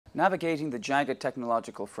Navigating the Jagged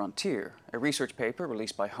Technological Frontier, a research paper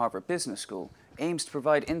released by Harvard Business School, aims to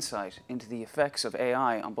provide insight into the effects of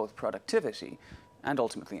AI on both productivity and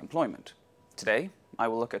ultimately employment. Today, I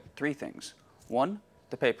will look at three things. 1.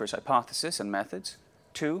 The paper's hypothesis and methods.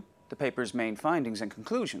 2. The paper's main findings and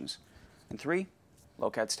conclusions. And 3.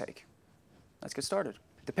 Lokad's take. Let's get started.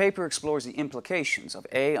 The paper explores the implications of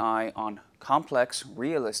AI on complex,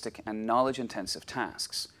 realistic, and knowledge-intensive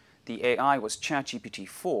tasks. The AI was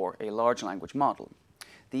ChatGPT-4, a large language model.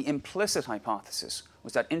 The implicit hypothesis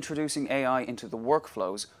was that introducing AI into the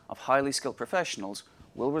workflows of highly skilled professionals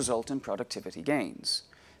will result in productivity gains.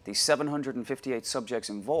 The 758 subjects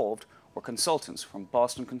involved were consultants from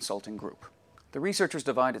Boston Consulting Group. The researchers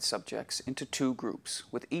divided subjects into two groups,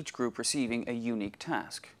 with each group receiving a unique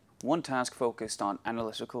task. One task focused on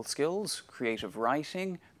analytical skills, creative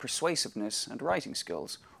writing, persuasiveness, and writing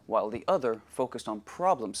skills, while the other focused on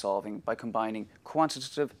problem solving by combining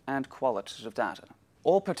quantitative and qualitative data.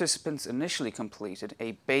 All participants initially completed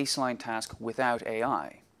a baseline task without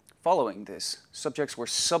AI. Following this, subjects were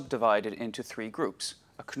subdivided into three groups: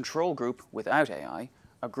 a control group without AI,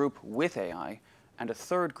 a group with AI, and a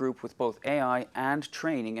third group with both AI and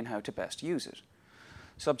training in how to best use it.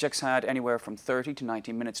 Subjects had anywhere from 30 to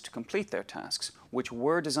 90 minutes to complete their tasks, which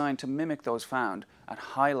were designed to mimic those found at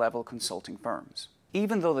high-level consulting firms.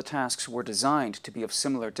 Even though the tasks were designed to be of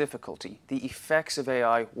similar difficulty, the effects of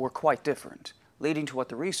AI were quite different, leading to what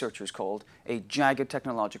the researchers called a jagged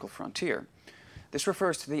technological frontier. This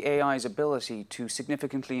refers to the AI's ability to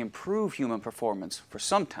significantly improve human performance for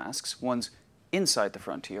some tasks, ones inside the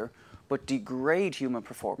frontier, but degrade human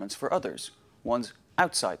performance for others, ones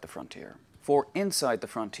outside the frontier. For inside the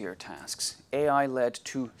frontier tasks, AI led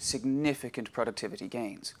to significant productivity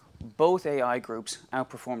gains. Both AI groups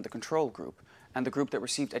outperformed the control group, and the group that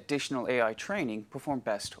received additional AI training performed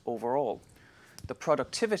best overall. The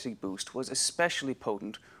productivity boost was especially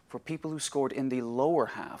potent for people who scored in the lower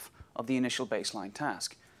half of the initial baseline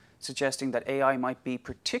task, suggesting that AI might be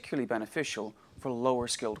particularly beneficial for lower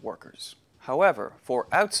skilled workers. However, for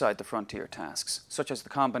outside the frontier tasks, such as the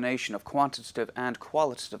combination of quantitative and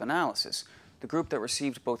qualitative analysis, the group that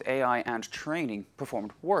received both AI and training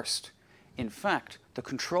performed worst. In fact, the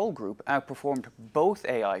control group outperformed both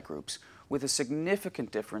AI groups, with a significant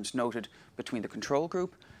difference noted between the control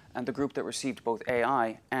group and the group that received both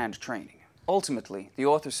AI and training. Ultimately, the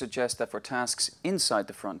authors suggest that for tasks inside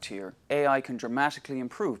the frontier, AI can dramatically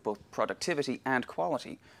improve both productivity and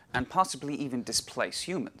quality, and possibly even displace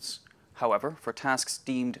humans. However, for tasks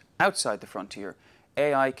deemed outside the frontier,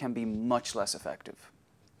 AI can be much less effective.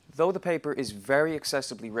 Though the paper is very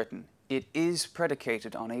accessibly written, it is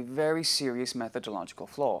predicated on a very serious methodological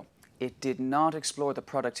flaw. It did not explore the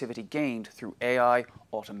productivity gained through AI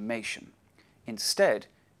automation. Instead,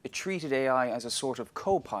 it treated AI as a sort of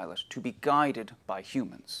co-pilot to be guided by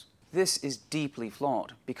humans. This is deeply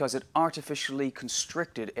flawed because it artificially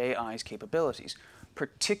constricted AI's capabilities,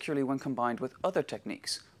 particularly when combined with other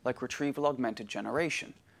techniques like retrieval augmented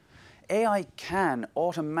generation. AI can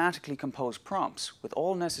automatically compose prompts with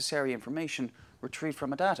all necessary information retrieved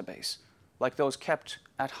from a database, like those kept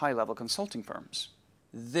at high-level consulting firms.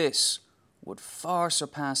 This would far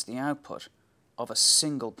surpass the output of a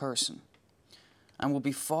single person and will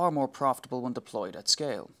be far more profitable when deployed at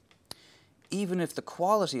scale. Even if the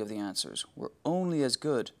quality of the answers were only as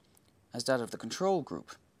good as that of the control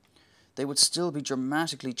group, they would still be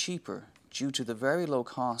dramatically cheaper due to the very low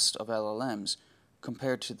cost of LLMs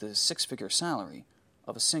compared to the six-figure salary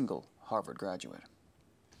of a single Harvard graduate.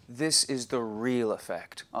 This is the real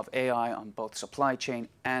effect of AI on both supply chain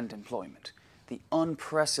and employment: the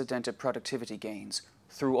unprecedented productivity gains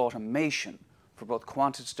through automation for both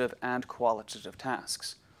quantitative and qualitative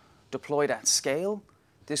tasks. Deployed at scale,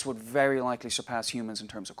 this would very likely surpass humans in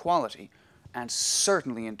terms of quality, and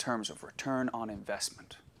certainly in terms of return on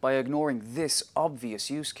investment. By ignoring this obvious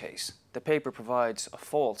use case, the paper provides a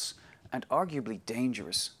false and arguably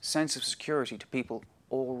dangerous sense of security to people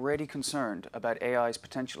already concerned about AI's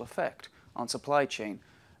potential effect on supply chain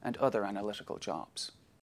and other analytical jobs.